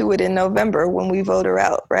attest to it in November when we vote her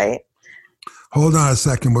out, right? Hold on a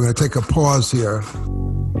second. We're going to take a pause here.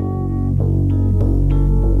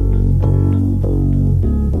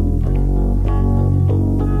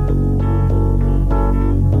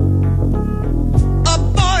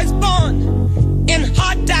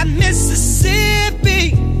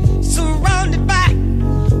 Mississippi, surrounded by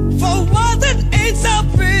four walls that ain't so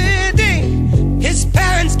pretty. His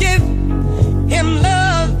parents give him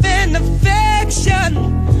love and affection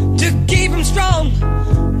to keep him strong,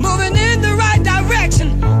 moving in the right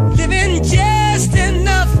direction, living just enough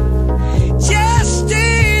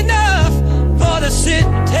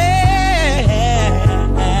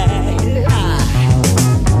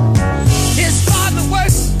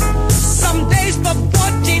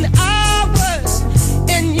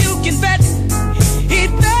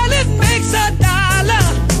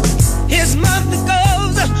month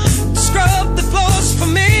goes to scrub the floors for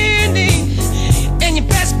me. And you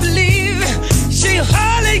best believe she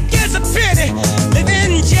hardly gets a penny,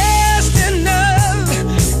 living just enough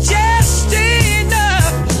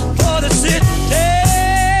for the city.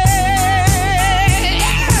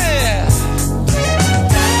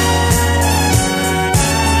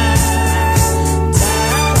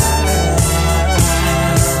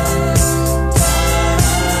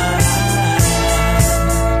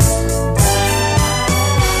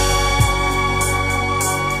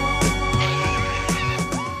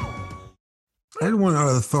 I had one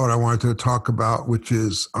other thought I wanted to talk about, which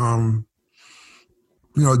is, during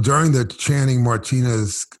the Channing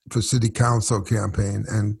Martinez for city council campaign,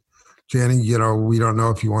 and Channing, we don't know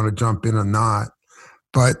if you want to jump in or not,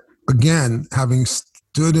 but again, having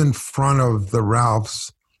stood in front of the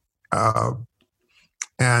Ralphs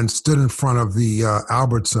and stood in front of the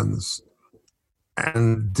Albertsons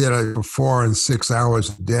and did it for 4 and 6 hours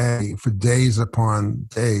a day for days upon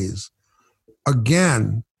days,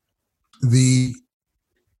 again,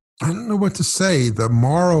 I don't know what to say, the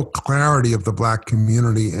moral clarity of the Black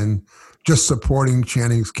community and just supporting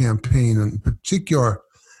Channing's campaign, and in particular,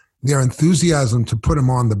 their enthusiasm to put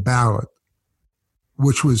him on the ballot,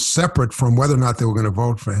 which was separate from whether or not they were going to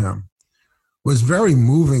vote for him, was very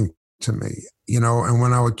moving to me, and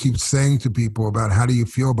when I would keep saying to people about how do you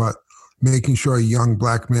feel about making sure a young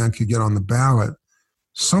Black man could get on the ballot,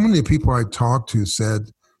 so many people I talked to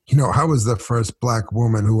said, I was the first Black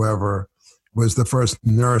woman who ever was the first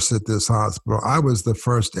nurse at this hospital. I was the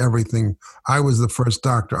first everything. I was the first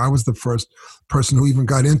doctor. I was the first person who even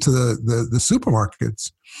got into the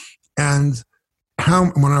supermarkets. And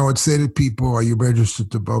when I would say to people, are you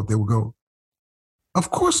registered to vote? They would go,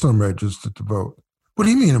 of course I'm registered to vote. What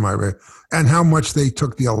do you mean am I registered? And how much they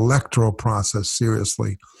took the electoral process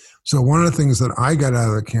seriously. So one of the things that I got out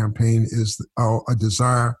of the campaign is a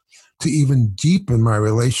desire to even deepen my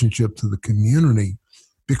relationship to the community,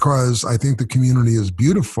 because I think the community is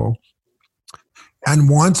beautiful and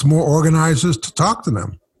wants more organizers to talk to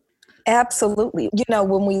them. Absolutely.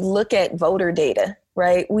 When we look at voter data,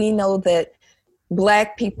 right, we know that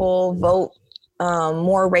Black people vote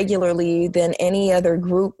more regularly than any other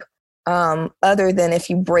group, other than if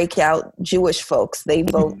you break out Jewish folks, they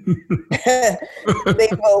vote they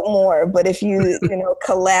vote more. But if you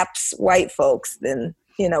collapse white folks, then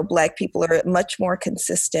Black people are much more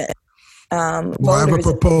consistent. I have a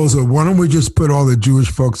proposal. Why don't we just put all the Jewish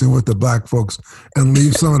folks in with the Black folks and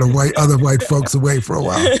leave some of the other white folks away for a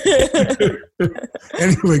while?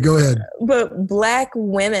 Anyway, go ahead. But Black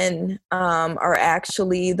women are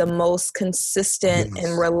actually the most consistent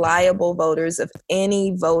and reliable voters of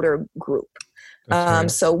any voter group. Right.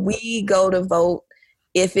 So we go to vote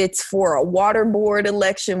if it's for a water board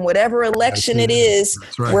election, whatever election it is,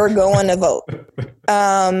 right, we're going to vote.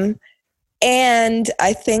 And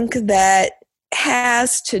I think that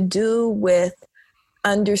has to do with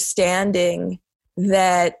understanding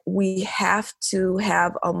that we have to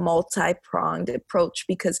have a multi-pronged approach,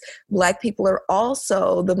 because Black people are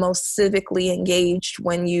also the most civically engaged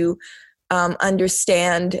when you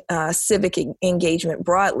understand civic engagement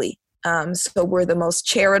broadly. So we're the most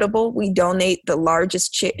charitable. We donate the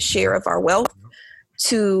largest share of our wealth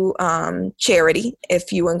to charity,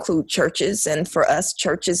 if you include churches. And for us,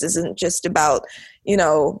 churches isn't just about,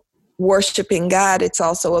 worshiping God. It's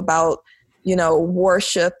also about,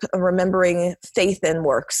 worship, remembering faith and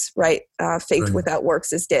works, right? Faith right. Without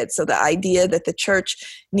works is dead. So the idea that the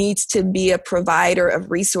church needs to be a provider of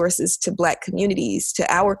resources to Black communities,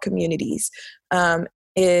 to our communities,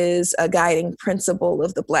 is a guiding principle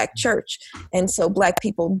of the Black church. And so Black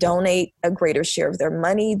people donate a greater share of their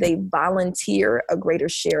money. They volunteer a greater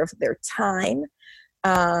share of their time.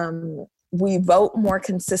 We vote more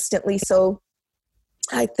consistently. So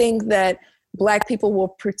I think that Black people will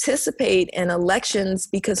participate in elections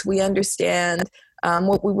because we understand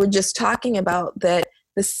what we were just talking about, that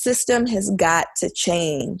the system has got to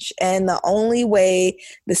change. And the only way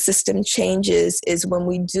the system changes is when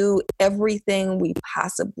we do everything we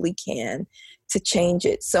possibly can to change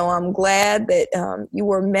it. So I'm glad that you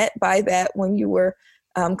were met by that when you were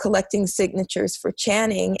collecting signatures for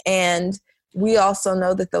Channing. And we also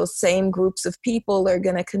know that those same groups of people are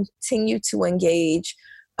going to continue to engage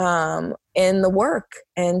in the work.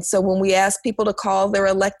 And so when we ask people to call their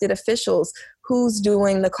elected officials, who's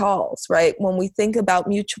doing the calls, right? When we think about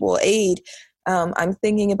mutual aid, I'm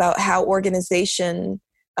thinking about how organization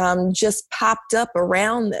just popped up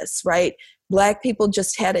around this, right? Black people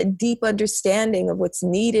just had a deep understanding of what's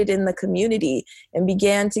needed in the community and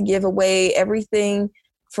began to give away everything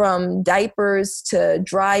from diapers to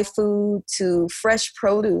dry food to fresh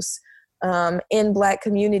produce in Black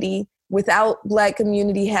community without Black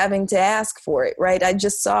community having to ask for it, right? I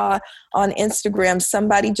just saw on Instagram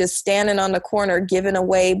somebody just standing on the corner giving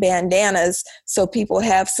away bandanas so people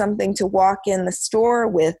have something to walk in the store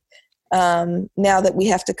with now that we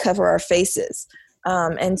have to cover our faces.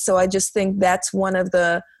 And so I just think that's one of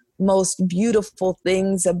the most beautiful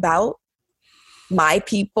things about my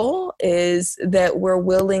people is that we're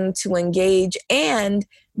willing to engage and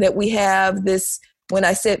that we have this, when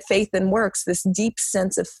I said faith and works, this deep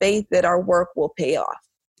sense of faith that our work will pay off.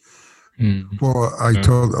 Well,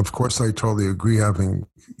 of course, I totally agree. Having,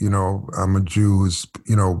 I'm a Jew who's,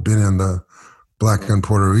 been in the Black and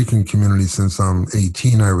Puerto Rican community since I'm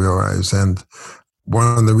 18, I realize. And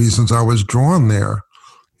one of the reasons I was drawn there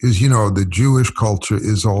is, the Jewish culture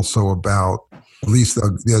is also about, at least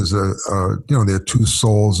there's there are two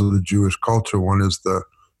souls of the Jewish culture. One is the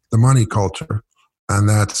money culture. And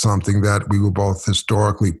that's something that we were both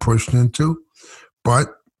historically pushed into. But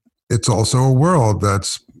it's also a world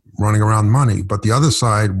that's running around money. But the other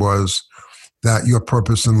side was that your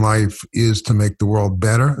purpose in life is to make the world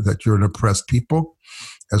better, that you're an oppressed people.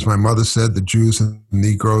 As my mother said, the Jews and the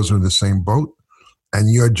Negroes are in the same boat.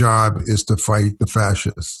 And your job is to fight the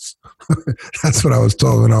fascists. That's what I was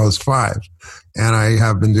told when I was 5. And I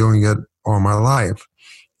have been doing it all my life.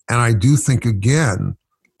 And I do think, again,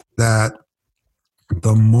 that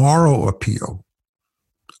the moral appeal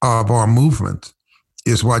of our movement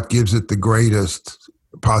is what gives it the greatest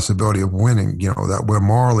possibility of winning, that we're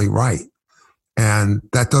morally right. And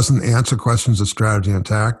that doesn't answer questions of strategy and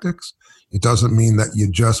tactics. It doesn't mean that you're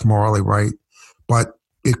just morally right, but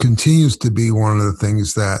it continues to be one of the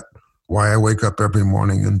things that why I wake up every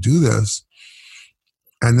morning and do this.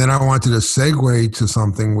 And then I wanted to segue to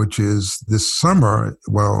something which is this summer,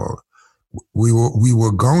 we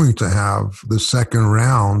were going to have the second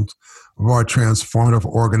round of our Transformative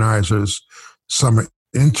Organizers Summer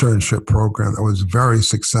Internship Program that was very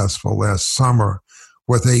successful last summer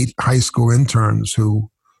with 8 high school interns who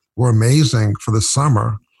were amazing for the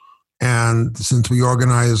summer. And since we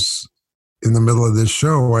organize in the middle of this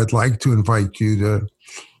show, I'd like to invite you to,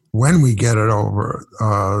 when we get it over,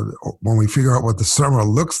 when we figure out what the summer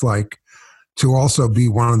looks like, to also be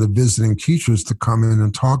one of the visiting teachers to come in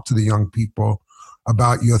and talk to the young people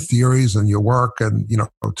about your theories and your work and,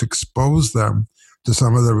 to expose them to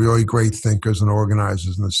some of the really great thinkers and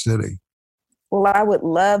organizers in the city. Well, I would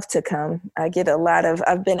love to come. I've been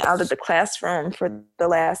out of the classroom for the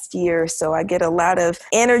last year, so I get a lot of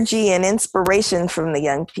energy and inspiration from the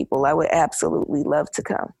young people. I would absolutely love to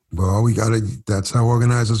come. Well, that's how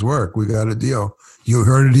organizers work. We got a deal. You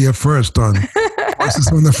heard it here first on Voices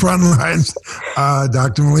from the Front Lines.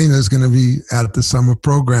 Dr. Molina is going to be at the summer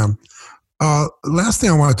program. Last thing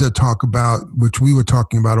I wanted to talk about, which we were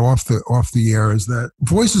talking about off the air, is that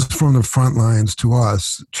Voices from the Front Lines to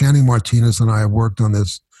us, Channing Martinez and I have worked on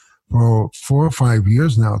this for 4 or 5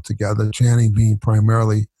 years now together, Channing being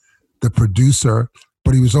primarily the producer,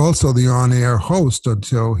 but he was also the on-air host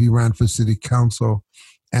until he ran for city council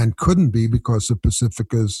and couldn't be because of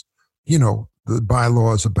Pacifica's, the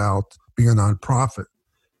bylaws about being a nonprofit.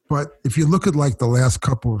 But if you look at the last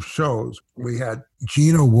couple of shows, we had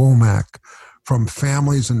Gina Womack from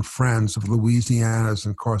Families and Friends of Louisiana's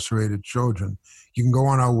Incarcerated Children. You can go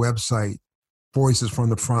on our website,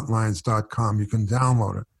 voicesfromthefrontlines.com. You can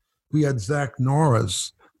download it. We had Zach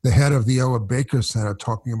Norris, the head of the Ella Baker Center,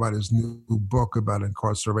 talking about his new book about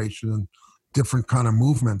incarceration and different kind of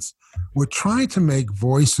movements. We're trying to make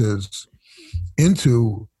Voices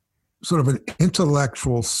into sort of an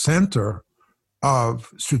intellectual center of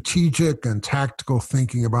strategic and tactical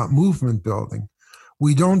thinking about movement building.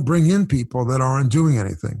 We don't bring in people that aren't doing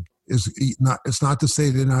anything. It's not to say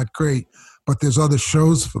they're not great, but there's other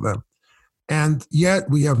shows for them. And yet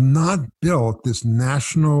we have not built this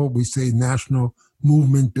national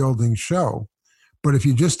movement building show. But if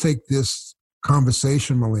you just take this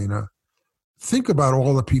conversation, Molina, think about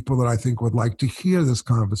all the people that I think would like to hear this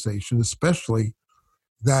conversation, especially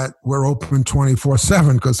that we're open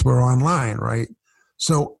 24/7 because we're online, right?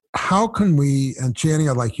 So how can we, and Channing,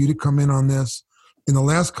 I'd like you to come in on this, in the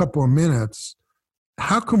last couple of minutes,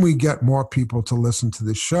 how can we get more people to listen to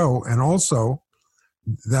the show? And also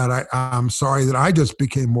that I'm sorry that I just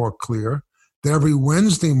became more clear that every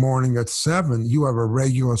Wednesday morning at 7, you have a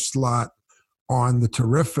regular slot on the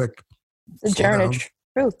terrific Sojourner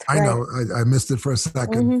Truth. I know, I missed it for a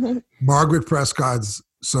second. Margaret Prescott's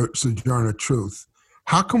Sojourner Truth.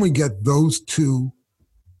 How can we get those 2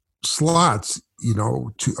 slots,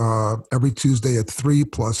 every Tuesday at 3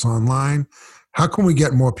 plus online? How can we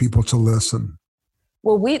get more people to listen?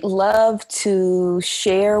 Well, we'd love to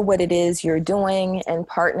share what it is you're doing and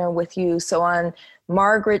partner with you. So on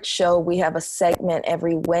Margaret's show, we have a segment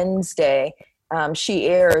every Wednesday. She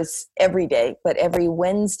airs every day, but every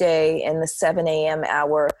Wednesday in the 7 a.m.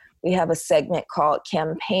 hour, we have a segment called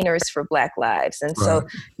Campaigners for Black Lives. And so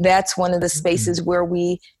that's one of the spaces where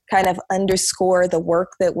we kind of underscore the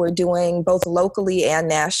work that we're doing both locally and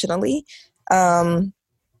nationally.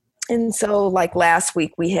 And so like last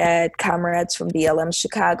week, we had comrades from BLM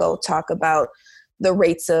Chicago talk about the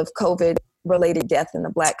rates of COVID-related death in the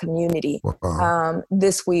Black community.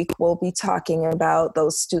 This week, we'll be talking about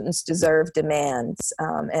those students deserve demands.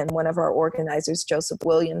 And one of our organizers, Joseph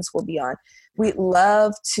Williams, will be on. We'd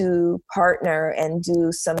love to partner and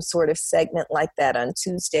do some sort of segment like that on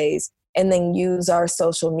Tuesdays, and then use our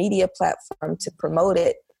social media platform to promote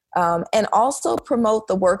it. And also promote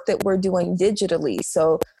the work that we're doing digitally.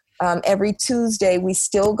 So every Tuesday, we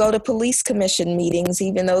still go to police commission meetings,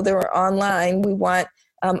 even though they're online. We want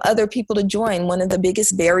other people to join. One of the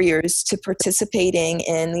biggest barriers to participating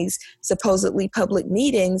in these supposedly public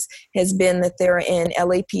meetings has been that they're in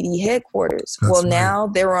LAPD headquarters. Now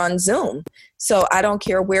they're on Zoom. So I don't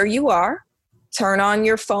care where you are, turn on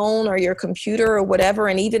your phone or your computer or whatever.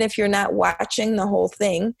 And even if you're not watching the whole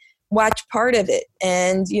thing, watch part of it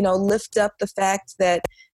and, lift up the fact that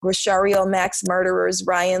Rosario Max murderers,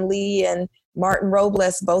 Ryan Lee and Martin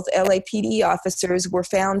Robles, both LAPD officers, were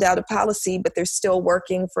found out of policy, but they're still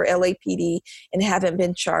working for LAPD and haven't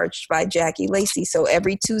been charged by Jackie Lacey. So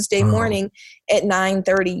every Tuesday morning at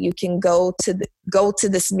 9:30, you can go to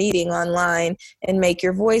this meeting online and make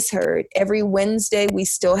your voice heard. Every Wednesday, we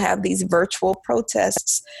still have these virtual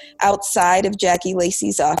protests outside of Jackie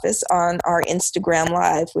Lacey's office on our Instagram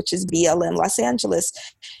Live, which is BLM Los Angeles.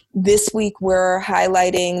 This week, we're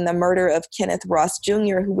highlighting the murder of Kenneth Ross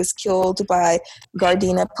Jr., who was killed by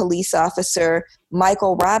Gardena police officer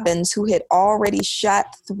Michael Robbins, who had already shot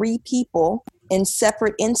 3 people in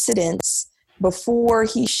separate incidents before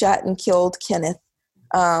he shot and killed Kenneth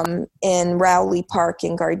in Rowley Park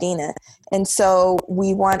in Gardena. And so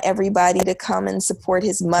we want everybody to come and support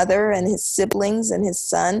his mother and his siblings and his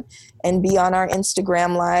son and be on our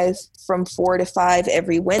Instagram Live from 4 to 5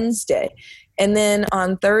 every Wednesday. And then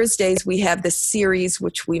on Thursdays, we have this series,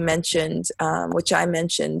 which I mentioned on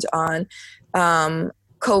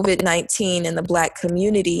COVID-19 in the Black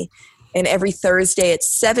community. And every Thursday at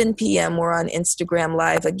 7 p.m., we're on Instagram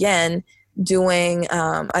Live again, doing,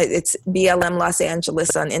 it's BLM Los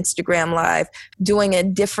Angeles on Instagram Live,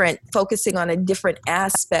 focusing on a different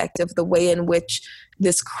aspect of the way in which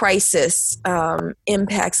this crisis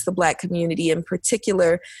impacts the Black community in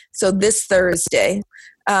particular. So this Thursday,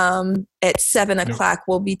 at 7 o'clock,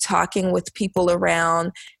 we'll be talking with people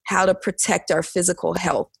around how to protect our physical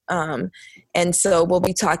health. And so we'll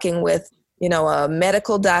be talking with, a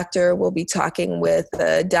medical doctor, we'll be talking with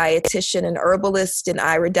a dietitian, an herbalist, an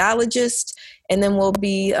iridologist, and then we'll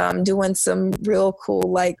be doing some real cool,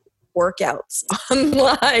 workouts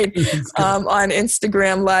online on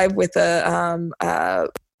Instagram Live with a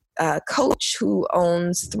coach who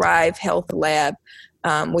owns Thrive Health Lab,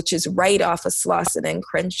 which is right off of Slauson and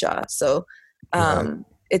Crenshaw. So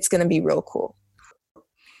it's going to be real cool.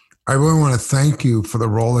 I really want to thank you for the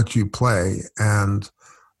role that you play. And,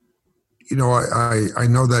 I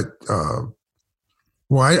know that,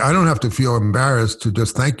 I don't have to feel embarrassed to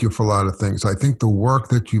just thank you for a lot of things. I think the work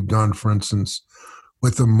that you've done, for instance,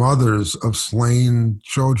 with the mothers of slain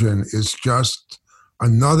children is just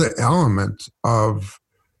another element of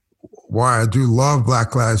why I do love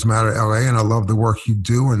Black Lives Matter LA, and I love the work you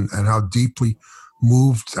do and how deeply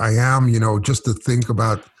moved I am, just to think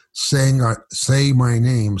about say my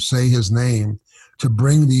name, say his name, to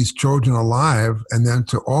bring these children alive, and then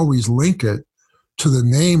to always link it to the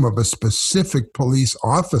name of a specific police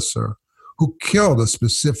officer who killed a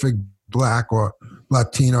specific Black or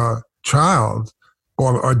Latina child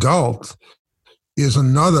or adult is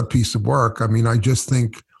another piece of work. I mean, I just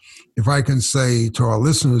think, if I can say to our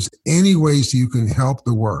listeners, any ways you can help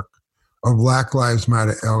the work of Black Lives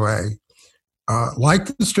Matter LA,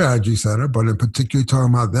 like the Strategy Center, but in particular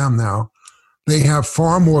talking about them now, they have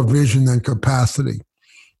far more vision than capacity.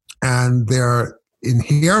 And they're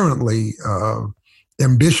inherently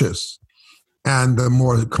ambitious. And the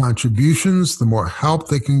more contributions, the more help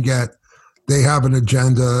they can get. They have an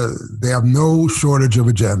agenda. They have no shortage of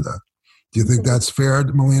agenda. Do you think that's fair,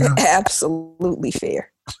 Melina? Absolutely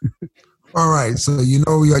fair. All right. So,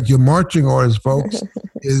 your marching orders, folks,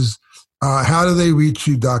 is how do they reach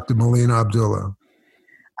you, Dr. Melina Abdullah?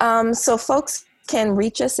 So folks can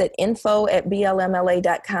reach us at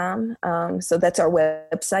info@blmla.com. So that's our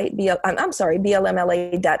website,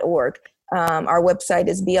 blmla.org. Our website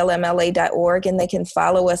is blmla.org, and they can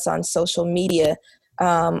follow us on social media.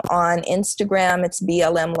 On Instagram, it's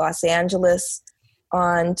BLM Los Angeles.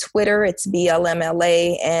 On Twitter, it's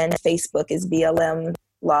BLMLA, and Facebook is BLM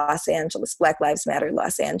Los Angeles, Black Lives Matter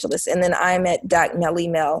Los Angeles. And then I'm at Doc Melly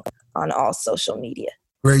Mel on all social media.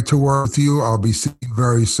 Great to work with you. I'll be seeing you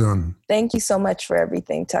very soon. Thank you so much for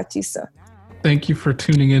everything. Talk to you soon. Thank you for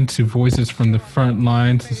tuning in to Voices from the Front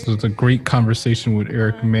Lines. This was a great conversation with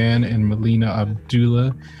Eric Mann and Melina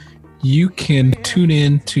Abdullah. You can tune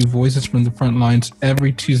in to Voices from the Front Lines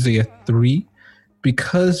every Tuesday at 3.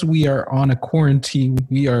 Because we are on a quarantine,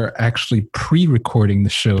 we are actually pre-recording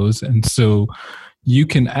the shows. And so you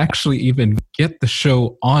can actually even get the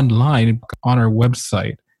show online on our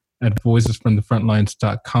website at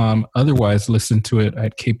voicesfromthefrontlines.com. Otherwise, listen to it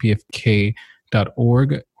at kpfk.org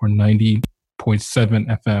or 90.7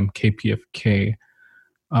 FM KPFK.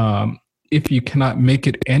 If you cannot make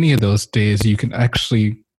it any of those days, you can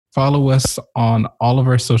actually follow us on all of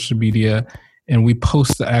our social media, and we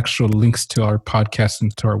post the actual links to our podcast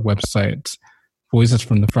and to our websites,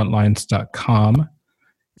 voicesfromthefrontlines.com,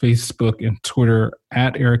 Facebook and Twitter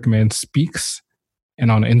at Eric Mann Speaks, and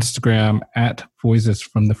on Instagram at Voices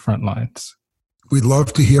from the Frontlines. We'd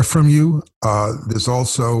love to hear from you. There's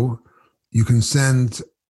also, you can send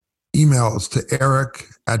emails to Eric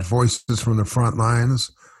at Voices from the Frontlines,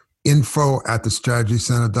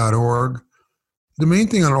 info@thestrategycenter.org. The main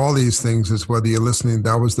thing on all these things is whether you're listening,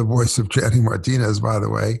 that was the voice of Channing Martinez, by the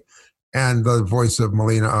way, and the voice of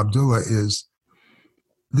Melina Abdullah, is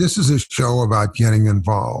this is a show about getting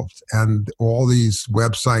involved. And all these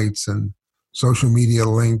websites and social media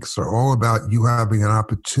links are all about you having an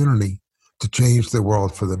opportunity to change the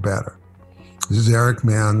world for the better. This is Eric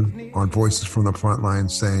Mann on Voices from the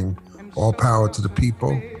Frontlines saying, all power to the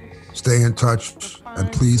people, stay in touch,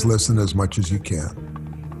 and please listen as much as you can.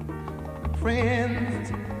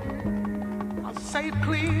 Friends, I'll say it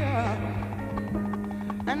clear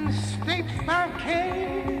and state my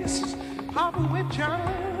case, of which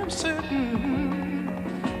I'm certain.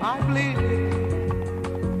 I've lived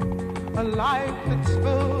a life that's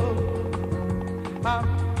full. I've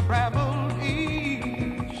traveled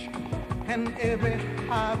each and every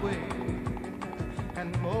highway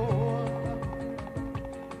and more,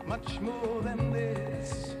 much more than this.